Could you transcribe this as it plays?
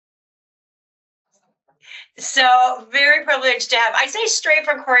So very privileged to have, I say straight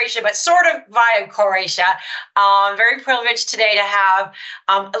from Croatia, but sort of via Croatia. Very privileged today to have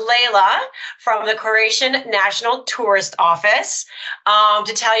Layla from the Croatian National Tourist Office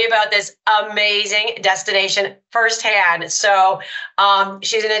to tell you about this amazing destination firsthand. So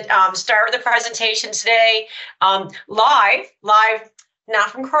she's going to start with the presentation today live, not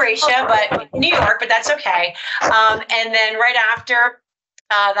from Croatia, but New York, but that's okay. And then right after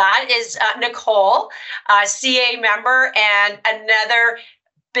that is Nicole, CAA member and another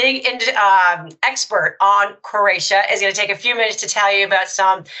big expert on Croatia, is going to take a few minutes to tell you about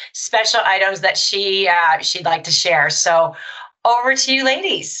some special items that she'd like to share. So over to you,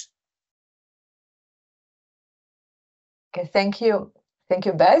 ladies. Okay, thank you. Thank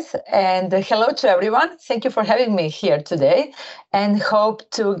you, Beth, and hello to everyone. Thank you for having me here today, and hope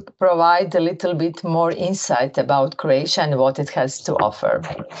to provide a little bit more insight about Croatia and what it has to offer.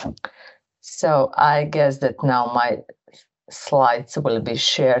 So I guess that now my slides will be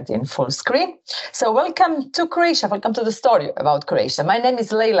shared in full screen. So welcome to Croatia. Welcome to the story about Croatia. My name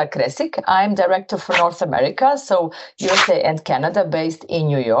is Layla Kresic. I'm director for North America, so USA and Canada, based in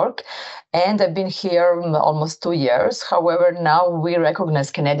New York. And I've been here almost 2 years. However, now we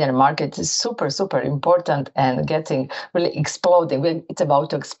recognize Canadian market is super, super important and really exploding. It's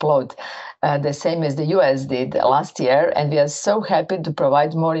about to explode the same as the US did last year. And we are so happy to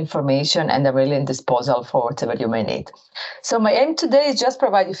provide more information and are really in disposal for whatever you may need. So my aim today is just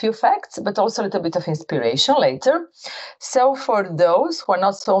provide a few facts, but also a little bit of inspiration later. So for those who are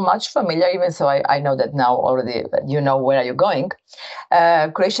not so much familiar, even though I know that now already you know where are you going,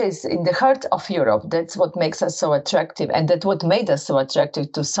 Croatia is in the heart of Europe. That's what makes us so attractive, and that's what made us so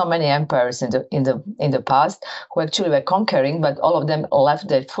attractive to so many empires in the past, who actually were conquering, but all of them left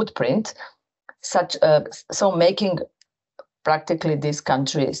their footprint, so making practically this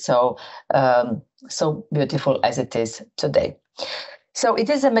country so beautiful as it is today. So it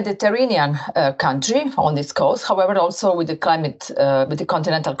is a Mediterranean country on this coast, however, also with the climate, with the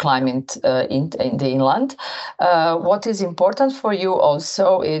continental climate in the inland. What is important for you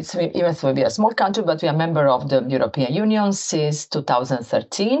also is, even though we are a small country, but we are a member of the European Union since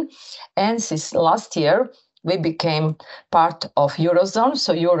 2013. And since last year, we became part of Eurozone.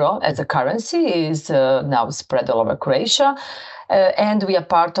 So euro as a currency is now spread all over Croatia. And we are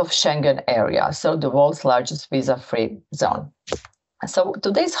part of Schengen area, so the world's largest visa-free zone. So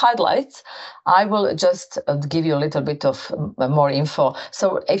today's highlights, I will just give you a little bit of more info.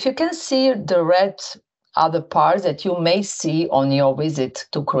 So if you can see the red other parts that you may see on your visit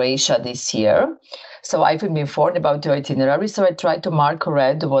to Croatia this year. So I've been informed about your itinerary, so I tried to mark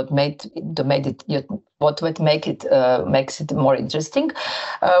red what makes it more interesting.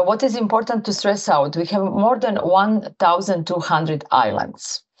 What is important to stress out, we have more than 1,200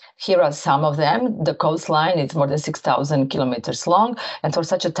 islands. Here are some of them. The coastline is more than 6,000 kilometers long, and for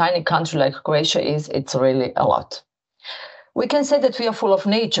such a tiny country like Croatia it's really a lot. We can say that we are full of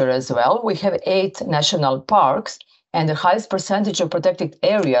nature as well. We have 8 national parks, and the highest percentage of protected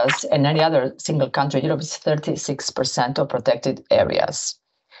areas in any other single country in Europe is 36% of protected areas.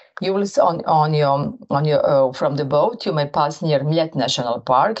 You will see on your from the boat, you may pass near Mljet National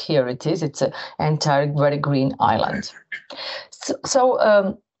Park. Here it is. It's an entire very green island.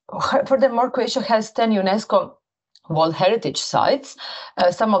 Furthermore, Croatia has 10 UNESCO World Heritage Sites.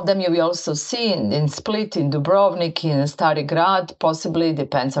 Some of them you will also see in Split, in Dubrovnik, in Stari Grad, possibly,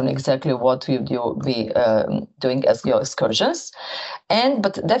 depends on exactly what you'll be doing as your excursions.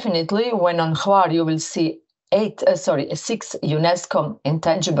 But definitely when on Hvar you will see 6 UNESCO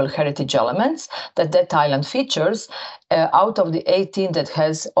intangible heritage elements that island features out of the 18 that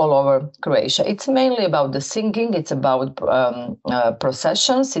has all over Croatia. It's mainly about the singing, it's about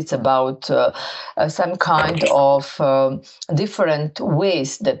processions, it's about some kind of different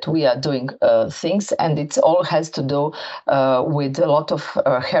ways that we are doing things, and it all has to do with a lot of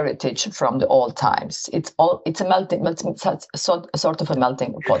heritage from the old times. It's a melting, sort of a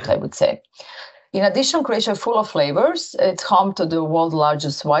melting pot, I would say. In addition, Croatia is full of flavors. It's home to the world's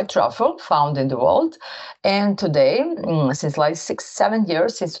largest white truffle found in the world. And today, since like 6-7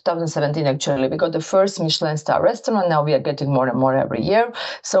 years, since 2017 actually, we got the first Michelin star restaurant. Now we are getting more and more every year.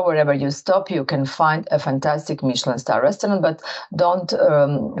 So wherever you stop, you can find a fantastic Michelin star restaurant. But don't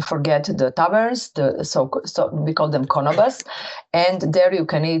forget the taverns, so we call them konobas. And there you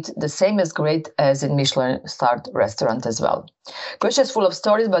can eat the same as great as in Michelin starred restaurant as well. Croatia is full of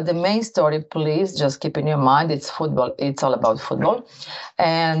stories, but the main story, please just keep in your mind, it's football. It's all about football.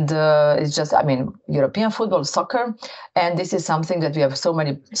 And it's just, European football, soccer. And this is something that we have so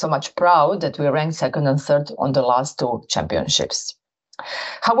much proud that we ranked 2nd and 3rd on the last 2 championships.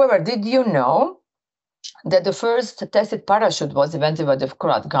 However, did you know that the first tested parachute was invented by the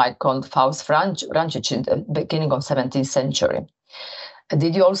Croat guy called Faust Vrančić in the beginning of 17th century.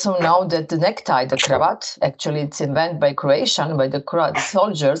 Did you also know that the necktie, the cravat, actually it's invented by Croatian, by the Croat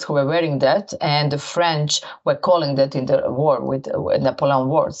soldiers who were wearing that, and the French were calling that in the war with Napoleon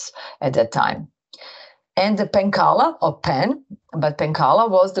Wars at that time. And the penkala, or pen, but penkala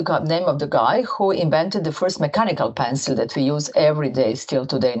was the name of the guy who invented the first mechanical pencil that we use every day, still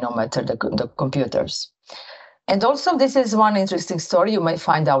today, no matter the computers. And also, this is one interesting story you may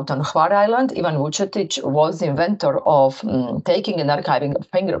find out on Hvar Island. Ivan Vučetić was the inventor of taking and archiving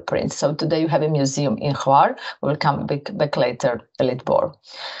fingerprints. So today you have a museum in Hvar. We'll come back later a little more.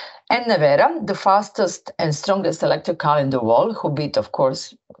 And Nevera, the fastest and strongest electric car in the world, who beat, of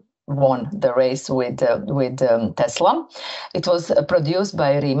course, won the race with Tesla. It was produced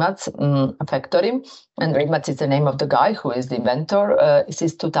by Rimac factory, and Rimac is the name of the guy who is the inventor.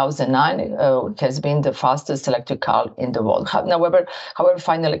 Since 2009, has been the fastest electric car in the world. However,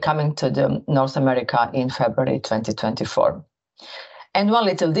 finally coming to the North America in February 2024. And one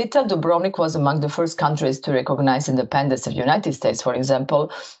little detail, Dubrovnik was among the first countries to recognize independence of the United States, for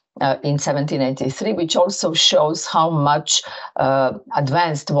example, in 1783, which also shows how much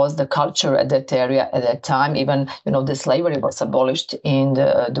advanced was the culture at that area at that time. Even, the slavery was abolished in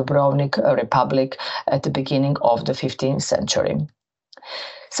the Dubrovnik Republic at the beginning of the 15th century.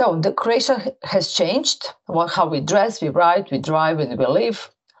 So the Croatia has changed. How we dress, we write, we drive, and we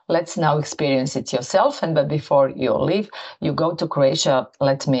live. Let's now experience it yourself. But before you leave, you go to Croatia,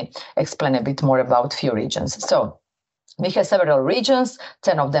 let me explain a bit more about few regions. So we have several regions,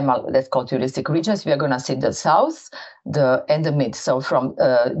 10 of them are, that's called touristic regions. We are going to see the south, and the mid. So from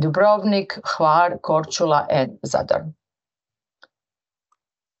Dubrovnik, Hvar, Korcula, and Zadar.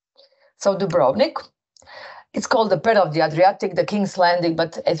 So Dubrovnik, it's called the Pearl of the Adriatic, the King's Landing,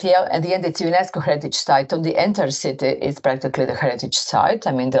 but at the end it's a UNESCO heritage site. On the entire city is practically the heritage site,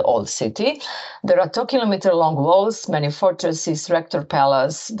 the old city. There are 2-kilometer long walls, many fortresses, Rector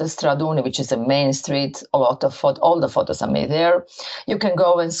Palace, the Straduni, which is the main street, all the photos are made there. You can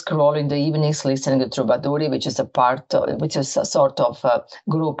go and scroll in the evenings listening to Troubadouri, which is a sort of a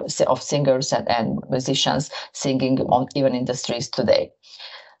group of singers and musicians singing even in the streets today.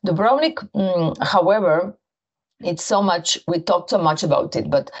 Dubrovnik, however, it's so much, we talked so much about it,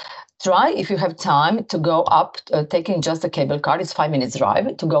 but try, if you have time, to go up, taking just a cable car, it's 5 minutes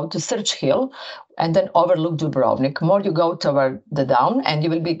drive, to go to Search Hill and then overlook Dubrovnik. More you go toward the down, and you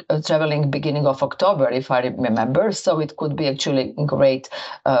will be traveling beginning of October, if I remember. So it could be actually great,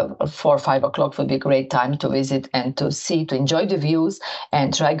 4 or 5 o'clock would be a great time to visit and to see, to enjoy the views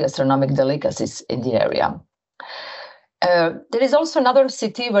and try gastronomic delicacies in the area. There is also another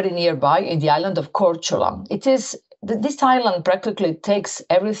city very nearby in the island of Korcula. This island practically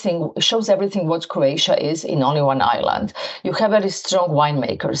shows everything what Croatia is in only one island. You have very strong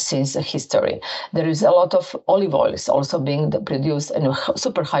winemakers since history. There is a lot of olive oils also being produced in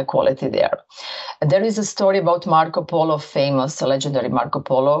super high quality there. There is a story about Marco Polo, famous legendary Marco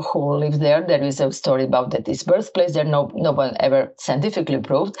Polo, who lived there. There is a story about that his birthplace there. No one ever scientifically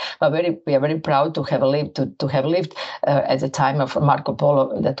proved, but we are very proud to have lived at the time of Marco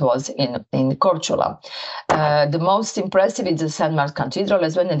Polo that was in Korcula. The most impressive is the St. Mark's Cathedral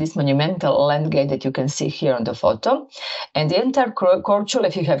as well, and this monumental land gate that you can see here on the photo. And the entire Korcula,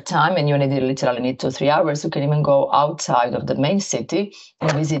 if you have time and you literally need 2-3 hours, you can even go outside of the main city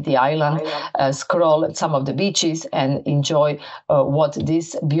and visit the island, scroll at some of the beaches and enjoy what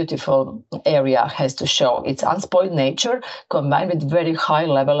this beautiful area has to show. It's unspoiled nature combined with very high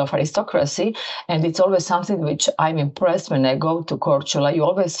level of aristocracy, and it's always something which I'm impressed when I go to Korcula. You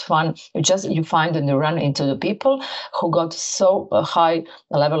always find, you find and you run into the people who got so high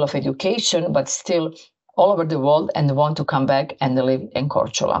level of education, but still all over the world and want to come back and live in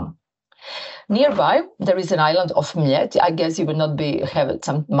Korcula. Nearby, there is an island of Mljet. I guess you will not have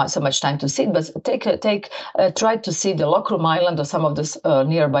so much time to see it, but try to see the Lokrum Island or some of the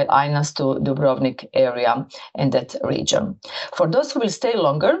nearby islands to Dubrovnik area in that region. For those who will stay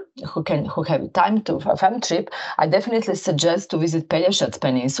longer, who have time to have a fun trip, I definitely suggest to visit Pelješac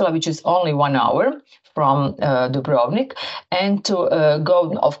Peninsula, which is only 1 hour from Dubrovnik, and to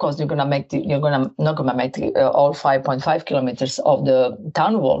go. Of course, you're not gonna make all 5.5 kilometers of the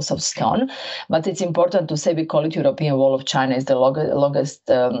town walls of stone, but it's important to say we call it European Wall of China. It's the longest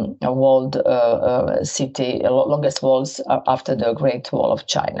walled city, longest walls after the Great Wall of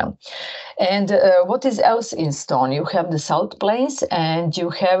China. And what is else in stone? You have the salt plains, and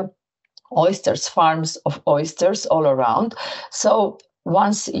you have oysters, farms of oysters all around. So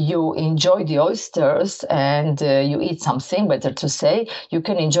once you enjoy the oysters and you eat something, better to say, you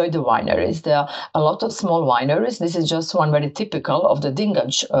can enjoy the wineries. There are a lot of small wineries. This is just one very typical of the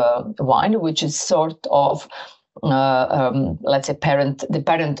Dingač wine, which is sort of let's say the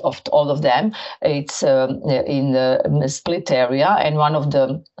parent of all of them. It's in the Split area, and one of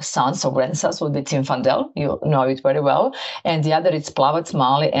the sons or grandsons will be Zinfandel. You know it very well. And the other is Plavac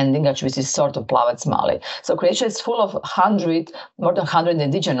Mali and Dingač, which is sort of Plavac Mali. So Croatia is full of more than 100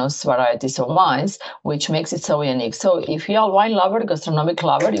 indigenous varieties of wines, which makes it so unique. So if you're a wine lover, gastronomic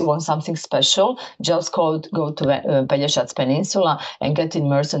lover, you want something special, just go to Pelješac Peninsula and get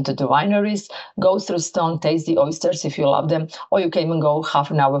immersed into the wineries, go through Stone, taste the oysters if you love them, or you can even go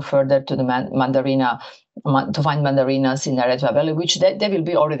half an hour further to the Mandarina to find mandarinas in Neretva Valley, which they will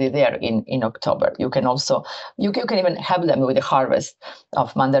be already there in October. You can even have them with the harvest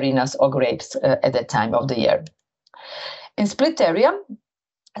of mandarinas or grapes at that time of the year. In Split area,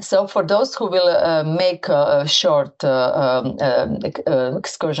 so for those who will make a short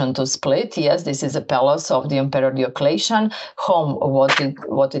excursion to Split, yes, this is a palace of the Emperor Diocletian, home of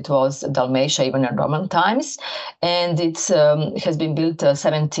what it was Dalmatia even in Roman times, and it has been built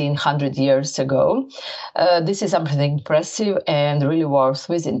 1700 years ago. This is something impressive and really worth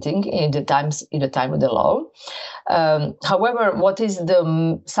visiting in the time of the law. However, what is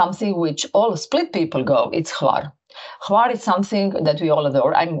something which all Split people go? It's Hvar. Hvar is something that we all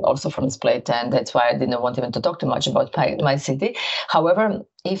adore. I'm also from Split, and that's why I didn't want even to talk too much about my city. However,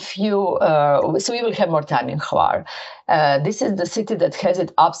 if you, so we will have more time in Hvar. This is the city that has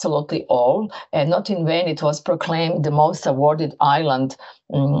it absolutely all, and not in vain it was proclaimed the most awarded island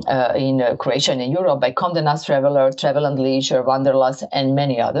in Croatia and in Europe by Condé Nast Traveler, Travel and Leisure, Wanderlust, and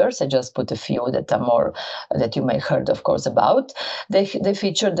many others. I just put a few that are more that you may have heard, of course, about. They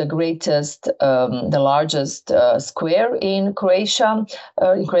feature the greatest, the largest square in Croatia,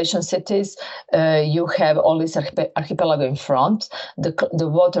 in Croatian cities. You have all this archipelago in front.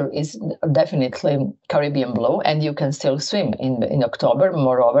 The water is definitely Caribbean blue, and you can still swim in October.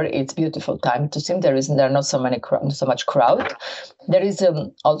 Moreover, it's beautiful time to swim. There are not so much crowd. There is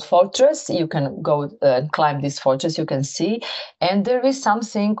an old fortress. You can go climb this fortress. You can see, and there is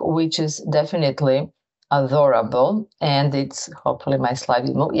something which is definitely adorable, and it's hopefully my slide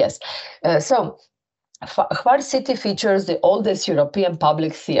will move. Yes, so. Hvar city features the oldest European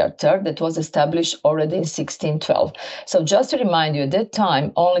public theater that was established already in 1612. So just to remind you, at that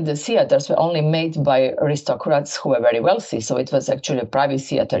time, only the theaters were only made by aristocrats who were very wealthy. So it was actually a private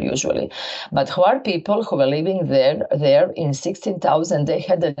theater usually. But Hvar people who were living there in 16,000, they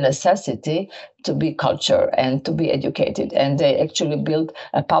had the necessity to be cultured and to be educated. And they actually built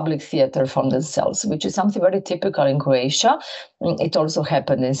a public theater for themselves, which is something very typical in Croatia. It also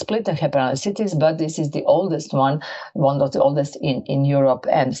happened in Split and happened in other cities, but this is the oldest one of the oldest in Europe,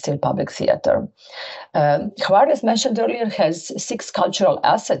 and still public theater. Hvar, as mentioned earlier, has 6 cultural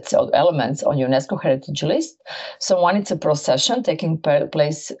assets or elements on UNESCO heritage list. So one, it's a procession taking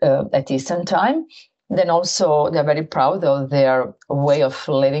place at Eastern time. Then also they're very proud of their way of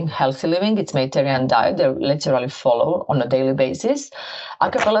living, healthy living. It's Mediterranean diet. They literally follow on a daily basis.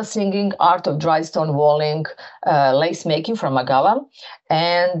 A cappella singing, art of dry stone walling, lace making from Agava,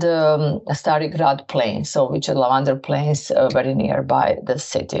 and Stari Grad Plains, so which are lavender plains very nearby the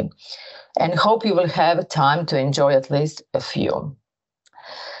city. And hope you will have time to enjoy at least a few.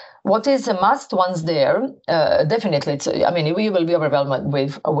 What is a must once there? Definitely, we will be overwhelmed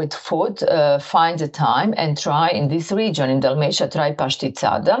with food. Find the time and try in this region, in Dalmatia, try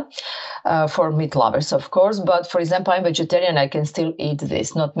pasticada for meat lovers, of course. But for example, I'm vegetarian, I can still eat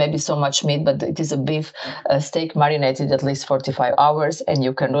this. Not maybe so much meat, but it is a beef steak marinated at least 45 hours, and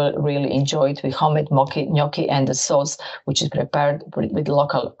you can really enjoy it with homemade gnocchi and the sauce, which is prepared with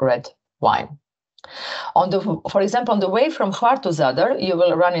local red wine. For example, on the way from Hvar to Zadar, you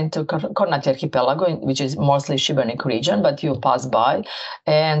will run into Kornati archipelago, which is mostly Šibenik region, but you pass by,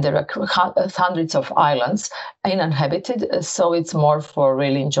 and there are hundreds of islands uninhabited, so it's more for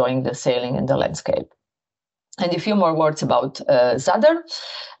really enjoying the sailing and the landscape. And a few more words about Zadar.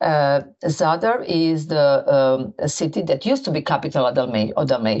 Zadar is the city that used to be capital of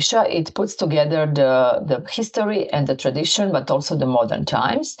Dalmatia. It puts together the history and the tradition, but also the modern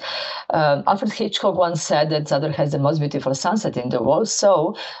times. Alfred Hitchcock once said that Zadar has the most beautiful sunset in the world.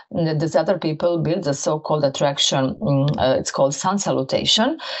 So the Zadar people built a so-called attraction. It's called Sun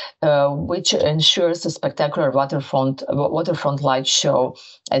Salutation, which ensures a spectacular waterfront light show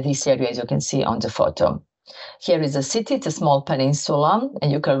at this area, as you can see on the photo. Here is the city. It's a small peninsula, and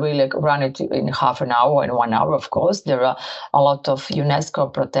you can really run it in half an hour and 1 hour, of course. There are a lot of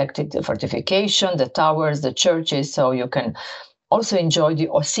UNESCO protected fortification, the towers, the churches, so you can also enjoy the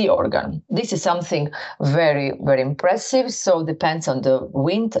sea organ. This is something very, very impressive. So depends on the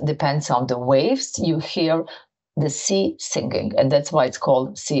wind, depends on the waves. You hear the sea singing, and that's why it's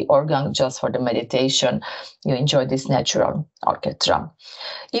called sea organ, just for the meditation. You enjoy this natural orchestra.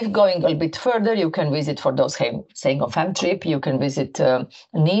 If going a little bit further, you can visit, for those saying of fam trip, you can visit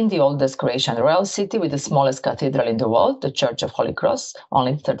Nin, the oldest Croatian royal city with the smallest cathedral in the world, the Church of Holy Cross,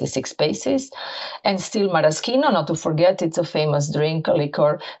 only 36 spaces. And still Maraschino, not to forget, it's a famous drink, a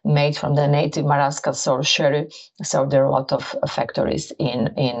liquor made from the native Marasca sour sherry. So there are a lot of factories in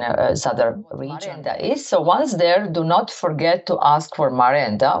Zadar region. So once there, do not forget to ask for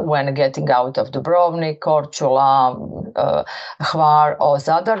Marenda when getting out of Dubrovnik, Korcula, Hvar or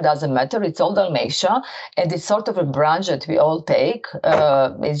Zadar, doesn't matter. It's all Dalmatia, and it's sort of a branch that we all take.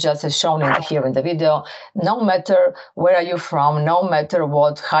 It's just as shown here in the video. No matter where are you from, no matter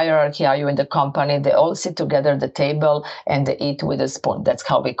what hierarchy are you in the company, they all sit together at the table and they eat with a spoon. That's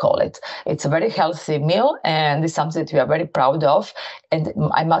how we call it. It's a very healthy meal, and it's something that we are very proud of. And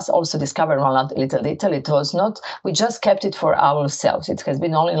I must also discover one little detail. It was not, we just kept it for ourselves. It has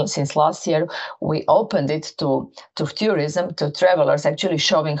been only since last year we opened it to tourism, to travelers, actually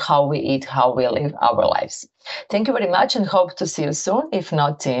showing how we eat, how we live our lives. Thank you very much, and hope to see you soon, if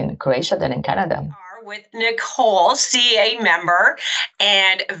not in Croatia, then in Canada. With Nicole, CAA member,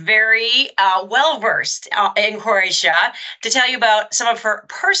 and very well-versed in Croatia, to tell you about some of her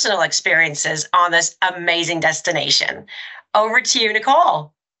personal experiences on this amazing destination. Over to you,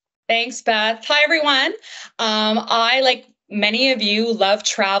 Nicole. Thanks, Beth. Hi, everyone. I, like many of you, love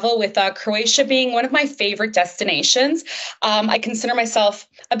travel, with Croatia being one of my favorite destinations. I consider myself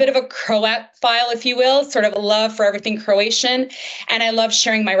a bit of a Croat-phile, if you will, sort of a love for everything Croatian. And I love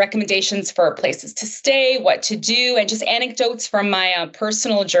sharing my recommendations for places to stay, what to do, and just anecdotes from my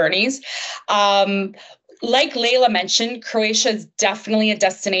personal journeys. Like Layla mentioned, Croatia is definitely a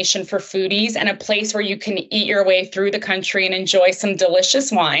destination for foodies and a place where you can eat your way through the country and enjoy some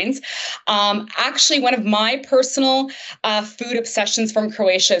delicious wines. Actually, one of my personal food obsessions from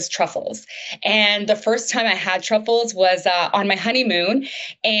Croatia is truffles. And the first time I had truffles was on my honeymoon,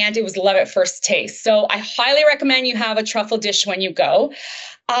 and it was love at first taste. So I highly recommend you have a truffle dish when you go.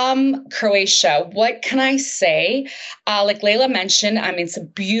 Croatia, what can I say? Like Layla mentioned, I mean, it's a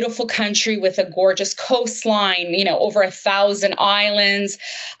beautiful country with a gorgeous coastline, you know, over 1,000 islands,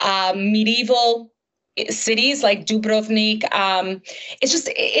 medieval cities like Dubrovnik.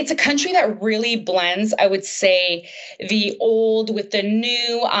 It's a country that really blends, I would say, the old with the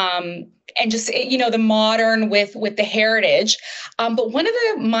new, and just, you know, the modern with the heritage. But one of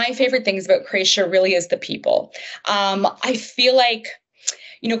my favorite things about Croatia really is the people. I feel like,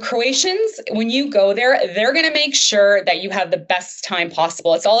 you know, Croatians, when you go there, they're going to make sure that you have the best time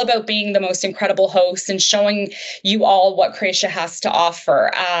possible. It's all about being the most incredible host and showing you all what Croatia has to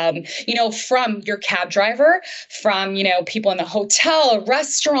offer. You know, from your cab driver, from, you know, people in the hotel,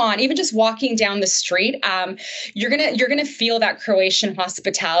 restaurant, even just walking down the street, you're gonna feel that Croatian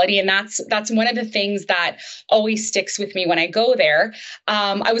hospitality, and that's one of the things that always sticks with me when I go there.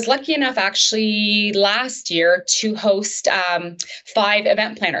 I was lucky enough, actually, last year to host 5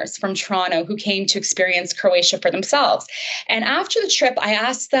 event planners from Toronto who came to experience Croatia for themselves. And after the trip, I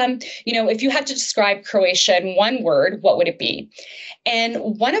asked them, you know, if you had to describe Croatia in one word, what would it be? And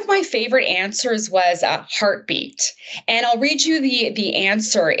one of my favorite answers was heartbeat. And I'll read you the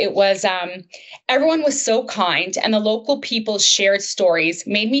answer. It was, everyone was so kind, and the local people's shared stories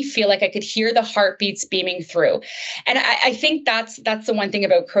made me feel like I could hear the heartbeats beaming through. And I think that's the one thing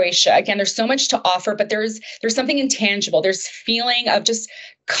about Croatia. Again, there's so much to offer, but there's something intangible. There's feeling of just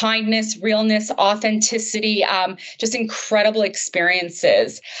kindness, realness, authenticity, just incredible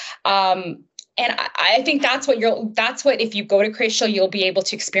experiences. And I think that's what if you go to Croatia, you'll be able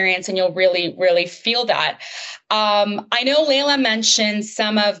to experience, and you'll really, really feel that. I know Layla mentioned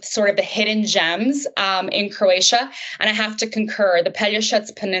some of sort of the hidden gems in Croatia, and I have to concur. The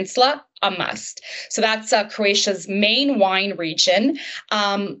Pelješac Peninsula, a must. So that's Croatia's main wine region.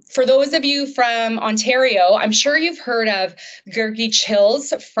 For those of you from Ontario, I'm sure you've heard of Grgi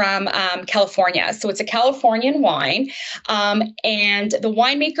Chills from California. So it's a Californian wine, and the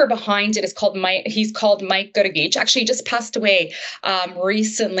winemaker behind it is called Mike Grgic. Actually, he just passed away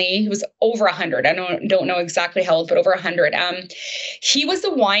recently. He was over 100. I don't know exactly how old, but over 100. He was the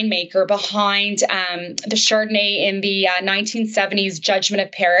winemaker behind the Chardonnay in the 1970s Judgment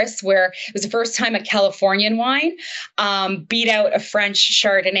of Paris, where it was the first time a Californian wine beat out a French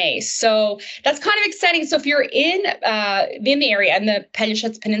Chardonnay. So that's kind of exciting. So if you're in the area, in the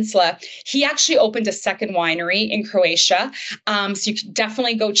Pelješac Peninsula, he actually opened a second winery in Croatia. So you can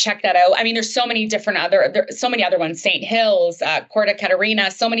definitely go check that out. I mean, there's so many so many other ones, St. Hills, Corta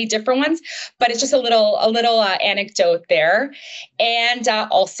Catarina, so many different ones, but it's just a little anecdote there. And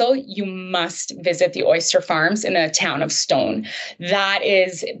also you must visit the oyster farms in the town of Stone.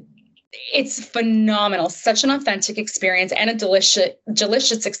 It's phenomenal. Such an authentic experience and a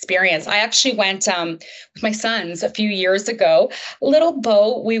delicious experience. I actually went with my sons a few years ago. Little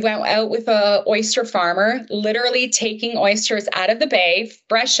boat. We went out with a oyster farmer, literally taking oysters out of the bay,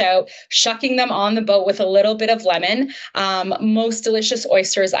 fresh out, shucking them on the boat with a little bit of lemon. Most delicious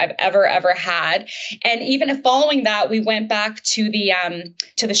oysters I've ever had. And even following that, we went back to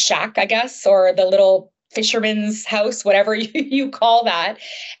the shack, I guess, or the little fisherman's house, whatever you call that.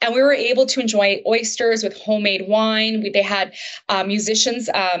 And we were able to enjoy oysters with homemade wine. They had musicians,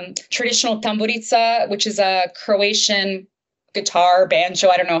 traditional tamburica, which is a Croatian guitar, banjo.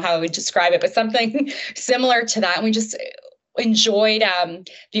 I don't know how I would describe it, but something similar to that. And we just enjoyed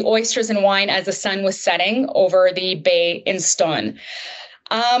the oysters and wine as the sun was setting over the bay in Stone.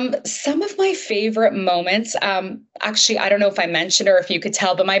 Some of my favorite moments, actually, I don't know if I mentioned or if you could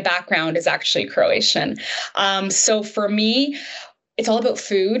tell, but my background is actually Croatian. So for me, it's all about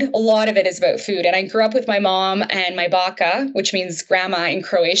food. A lot of it is about food. And I grew up with my mom and my baka, which means grandma in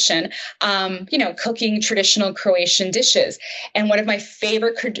Croatian, cooking traditional Croatian dishes. And one of my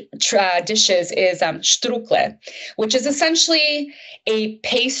favorite dishes is štrukle, which is essentially a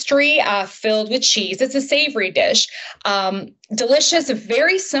pastry filled with cheese. It's a savory dish. Delicious,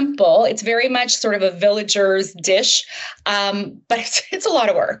 very simple. It's very much sort of a villager's dish, but it's a lot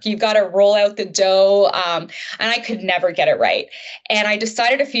of work. You've got to roll out the dough, and I could never get it right. And I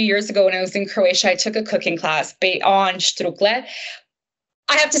decided a few years ago when I was in Croatia, I took a cooking class on štrukle.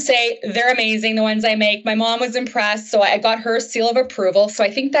 I have to say, they're amazing, the ones I make. My mom was impressed, so I got her seal of approval. So I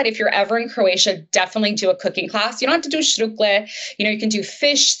think that if you're ever in Croatia, definitely do a cooking class. You don't have to do štrukle. You can do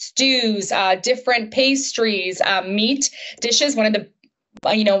fish stews, different pastries, meat dishes. One of the,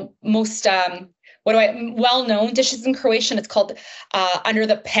 most well-known dishes in Croatian. It's called under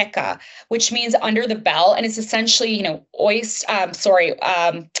the peka, which means under the bell, and it's essentially,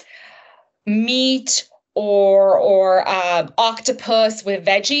 meat or octopus with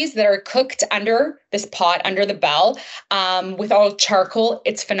veggies that are cooked under this pot, under the bell, with all charcoal.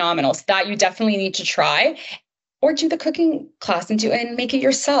 It's phenomenal. So that you definitely need to try, or do the cooking class and make it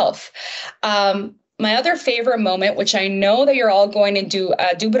yourself. My other favorite moment, which I know that you're all going to do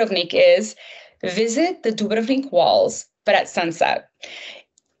Dubrovnik, is visit the Dubrovnik walls, but at sunset.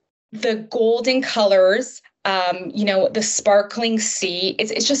 The golden colors, the sparkling sea.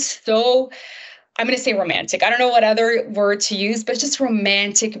 It's just so, I'm going to say romantic. I don't know what other word to use, but it's just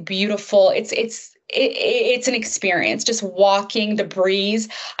romantic, beautiful. It's an experience, just walking, the breeze.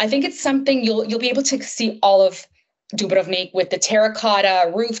 I think it's something you'll be able to see all of Dubrovnik with the terracotta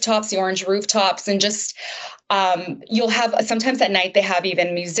rooftops, the orange rooftops, and just you'll have, sometimes at night they have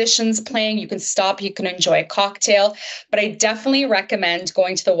even musicians playing. You can stop, you can enjoy a cocktail, but I definitely recommend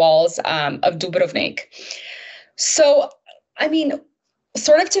going to the walls of Dubrovnik. So, I mean,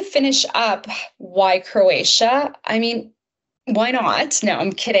 sort of to finish up, why Croatia? I mean, why not? No,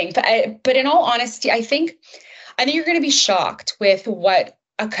 I'm kidding. But in all honesty, I think you're going to be shocked with what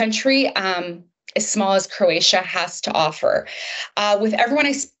a country as small as Croatia has to offer. With everyone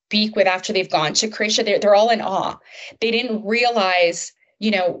I speak with after they've gone to Croatia, they're all in awe. They didn't realize,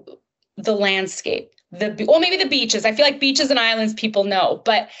 the landscape, maybe the beaches. I feel like beaches and islands people know,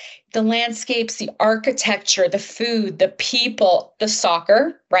 but the landscapes, the architecture, the food, the people, the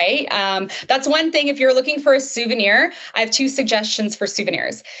soccer, right? That's one thing. If you're looking for a souvenir, I have 2 suggestions for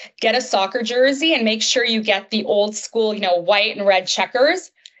souvenirs. Get a soccer jersey and make sure you get the old school, white and red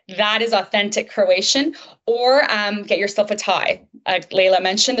checkers. That is authentic Croatian. Or get yourself a tie. Leila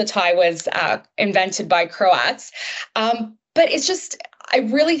mentioned the tie was invented by Croats. But it's just, I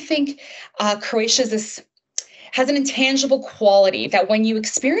really think Croatia has an intangible quality that when you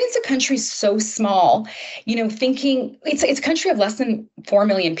experience a country so small, thinking it's a country of less than 4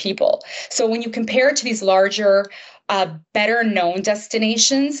 million people. So when you compare it to these larger, better known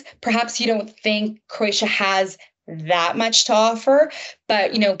destinations, perhaps you don't think Croatia has that much to offer,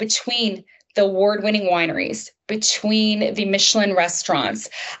 but between the award-winning wineries, between the Michelin restaurants,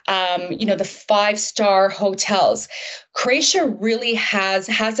 the 5-star hotels, Croatia really has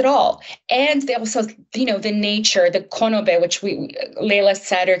it all. And they also, the nature, the konobe, which Leila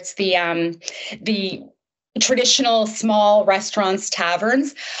said, it's the traditional small restaurants,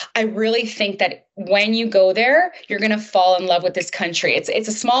 taverns. I really think that when you go there, you're going to fall in love with this country. It's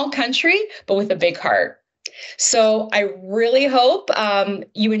a small country, but with a big heart. So I really hope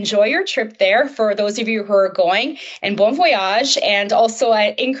you enjoy your trip there for those of you who are going, and bon voyage. And also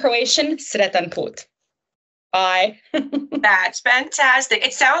in Croatian, sretan put. Bye. That's fantastic.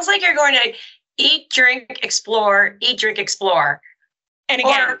 It sounds like you're going to eat, drink, explore, eat, drink, explore. And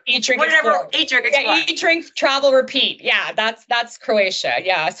again, eat, drink, explore. Eat, drink, explore. Yeah, eat, drink, travel, repeat. Yeah, that's Croatia.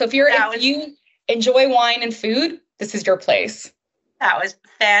 Yeah. So if you enjoy wine and food, this is your place. That was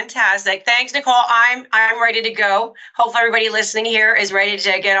fantastic. Thanks, Nicole. I'm ready to go. Hopefully everybody listening here is ready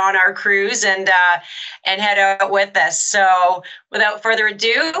to get on our cruise and head out with us. So without further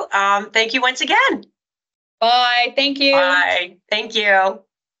ado, thank you once again. Bye. Thank you. Bye. Thank you.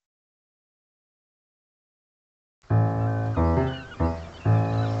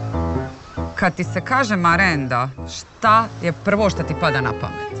 Kad ti se kaže marenda, šta je prvo što ti pada na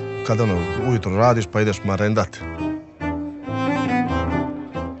pamet? Kad ujutro radiš pa ideš marendat.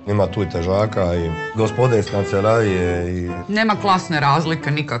 Ima tu i težaka i gospode iz kancelarije i... Nema klasne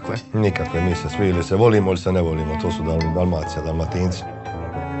razlike nikakve. Nikakve, mi se svi ili se volimo ili se ne volimo, to su Dalmacija, Dalmatinci.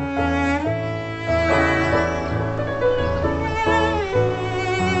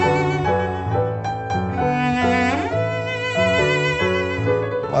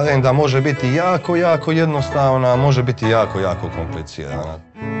 Marenda može biti jako, jako jednostavna, može biti jako, jako komplicirana.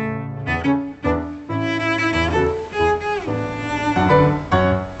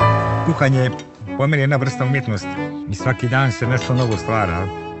 Kuhanje je po meni jedna vrsta umjetnosti i svaki dan se nešto novo stvara.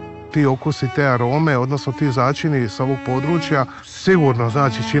 Ti okusi, te arome, odnosno ti začini s ovog područja, sigurno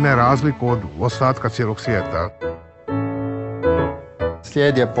znači čine razliku od ostatka cijelog svijeta.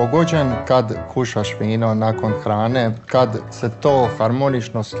 Slijed je pogođen kad kušaš vino nakon hrane, kad se to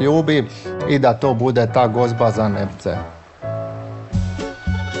harmonično sljubi i da to bude ta gozba za nepce.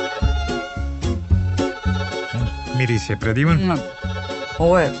 Miris je predivan.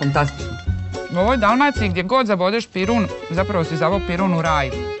 Ovo je fantastično. U ovoj Dalmaciji gdje god zabodeš pirun, zapravo si zavao pirun u raj.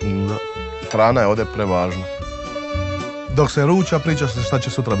 Da. Hrana je ovdje prevažna. Dok se ruča, priča se šta će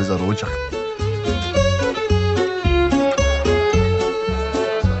sutra biti za ručak.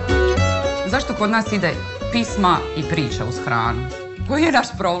 Zašto kod nas ide pisma i priča uz hranu? Koji je naš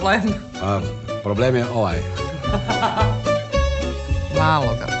problem? Problem je ovaj.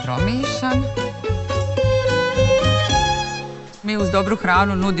 Malo ga promišljam. Mi uz dobru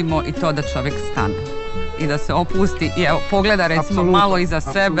hranu nudimo i to da čovjek stane i da se opusti i evo, pogleda recimo absolutno, malo iza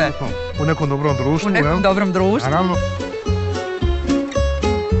sebe. U nekom dobrom društvu. U nekom dobrom društvu. Naravno.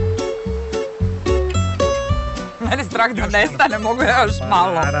 Mene strah da nestane, mogu još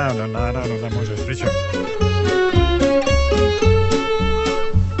malo. Naravno da možeš pričati.